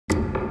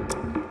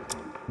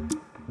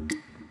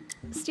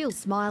Still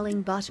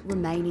smiling but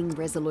remaining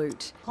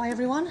resolute. Hi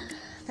everyone,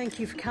 thank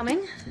you for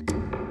coming.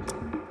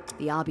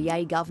 The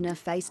RBA Governor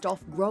faced off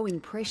growing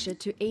pressure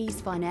to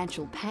ease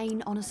financial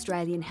pain on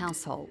Australian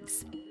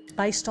households.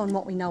 Based on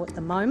what we know at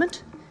the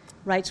moment,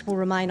 rates will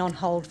remain on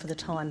hold for the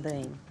time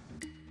being.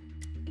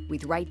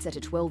 With rates at a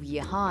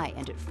 12-year high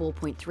and at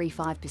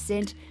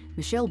 4.35%,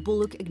 Michele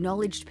Bullock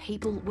acknowledged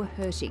people were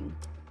hurting.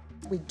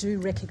 We do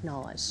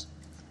recognise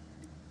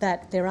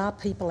that there are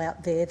people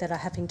out there that are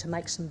having to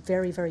make some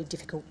very, very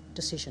difficult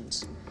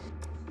decisions.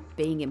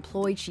 Being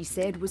employed, she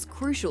said, was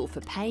crucial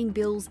for paying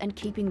bills and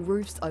keeping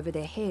roofs over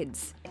their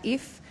heads.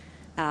 If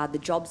the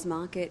jobs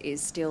market is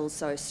still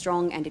so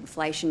strong and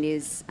inflation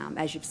is,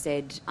 as you've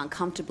said,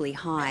 uncomfortably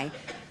high,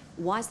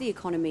 why is the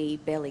economy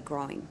barely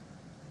growing?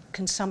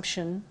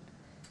 Consumption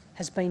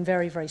has been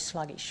very, very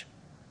sluggish.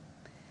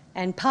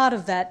 And part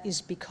of that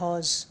is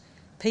because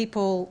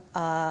people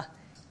are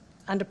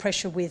under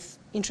pressure with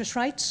interest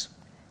rates,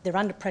 they're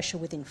under pressure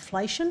with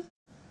inflation.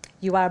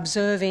 You are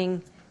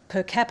observing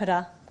per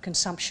capita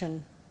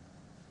consumption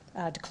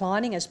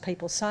declining, as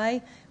people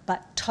say,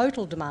 but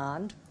total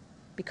demand,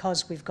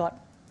 because we've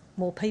got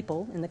more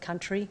people in the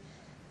country,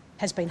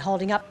 has been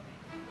holding up.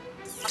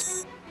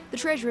 The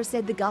Treasurer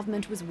said the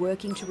government was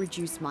working to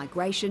reduce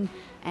migration,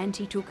 and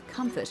he took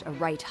comfort a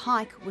rate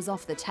hike was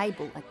off the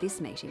table at this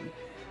meeting.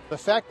 The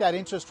fact that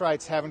interest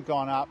rates haven't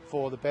gone up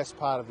for the best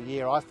part of the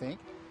year, I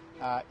think,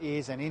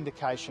 is an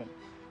indication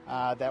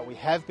that we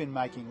have been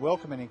making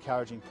welcome and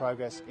encouraging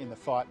progress in the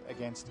fight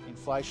against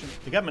inflation.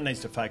 The government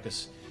needs to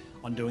focus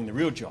on doing the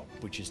real job,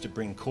 which is to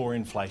bring core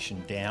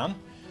inflation down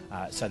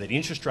so that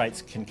interest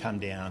rates can come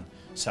down,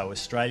 so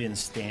Australian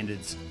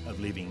standards of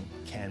living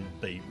can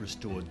be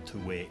restored to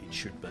where it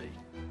should be.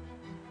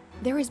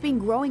 There has been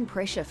growing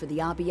pressure for the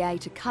RBA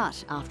to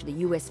cut after the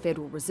US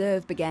Federal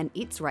Reserve began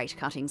its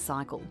rate-cutting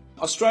cycle.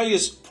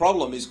 Australia's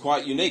problem is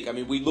quite unique. I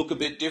mean, we look a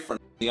bit different.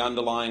 The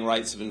underlying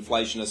rates of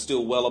inflation are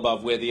still well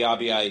above where the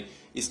RBA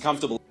is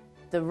comfortable.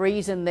 The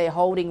reason they're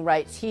holding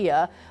rates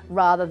here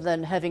rather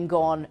than having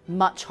gone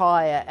much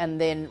higher and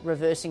then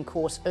reversing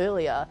course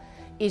earlier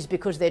is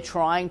because they're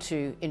trying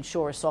to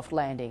ensure a soft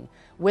landing.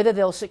 Whether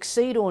they'll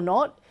succeed or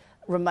not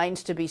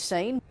remains to be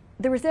seen.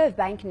 The Reserve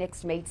Bank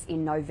next meets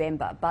in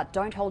November, but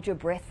don't hold your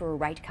breath for a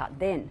rate cut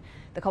then.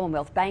 The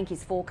Commonwealth Bank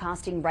is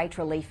forecasting rate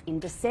relief in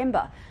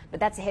December, but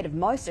that's ahead of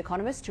most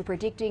economists who are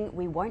predicting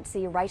we won't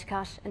see a rate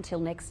cut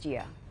until next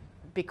year.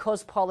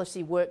 Because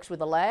policy works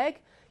with a lag,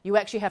 you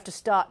actually have to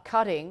start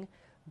cutting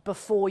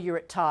before you're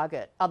at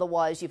target,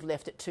 otherwise you've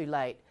left it too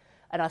late.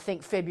 And I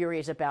think February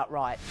is about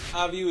right.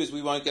 Our view is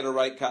we won't get a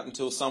rate cut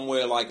until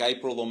somewhere like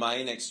April or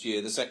May next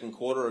year, the second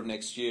quarter of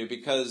next year,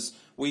 because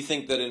we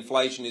think that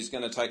inflation is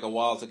going to take a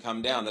while to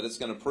come down, that it's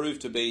going to prove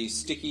to be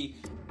sticky.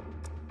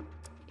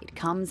 It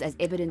comes as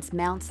evidence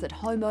mounts that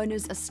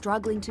homeowners are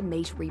struggling to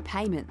meet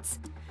repayments.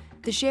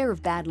 The share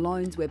of bad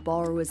loans where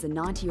borrowers are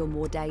 90 or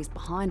more days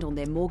behind on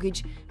their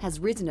mortgage has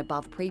risen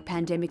above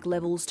pre-pandemic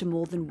levels to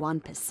more than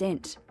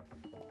 1%.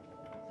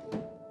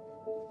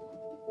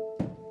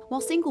 While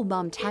single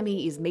mum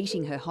Tammy is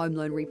meeting her home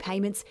loan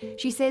repayments,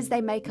 she says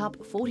they make up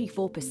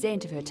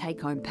 44% of her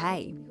take-home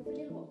pay.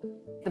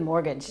 The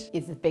mortgage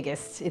is the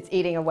biggest. It's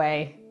eating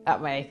away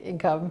at my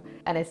income,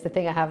 and it's the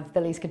thing I have the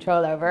least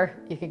control over.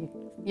 You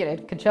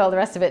can, control the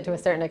rest of it to a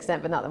certain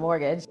extent, but not the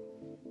mortgage.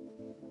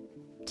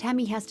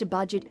 Tammy has to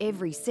budget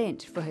every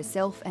cent for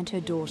herself and her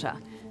daughter.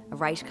 A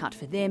rate cut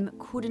for them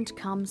couldn't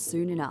come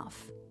soon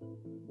enough.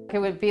 It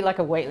would be like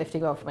a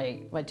weightlifting off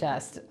my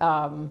chest.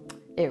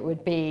 It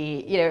would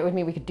be, it would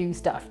mean we could do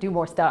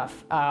more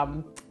stuff.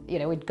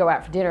 We'd go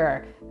out for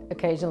dinner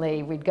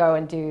occasionally. We'd go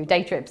and do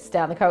day trips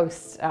down the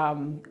coast.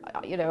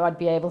 I'd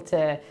be able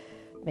to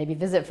maybe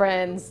visit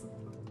friends.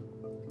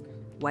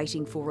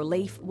 Waiting for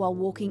relief while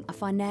walking a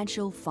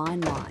financial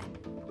fine line.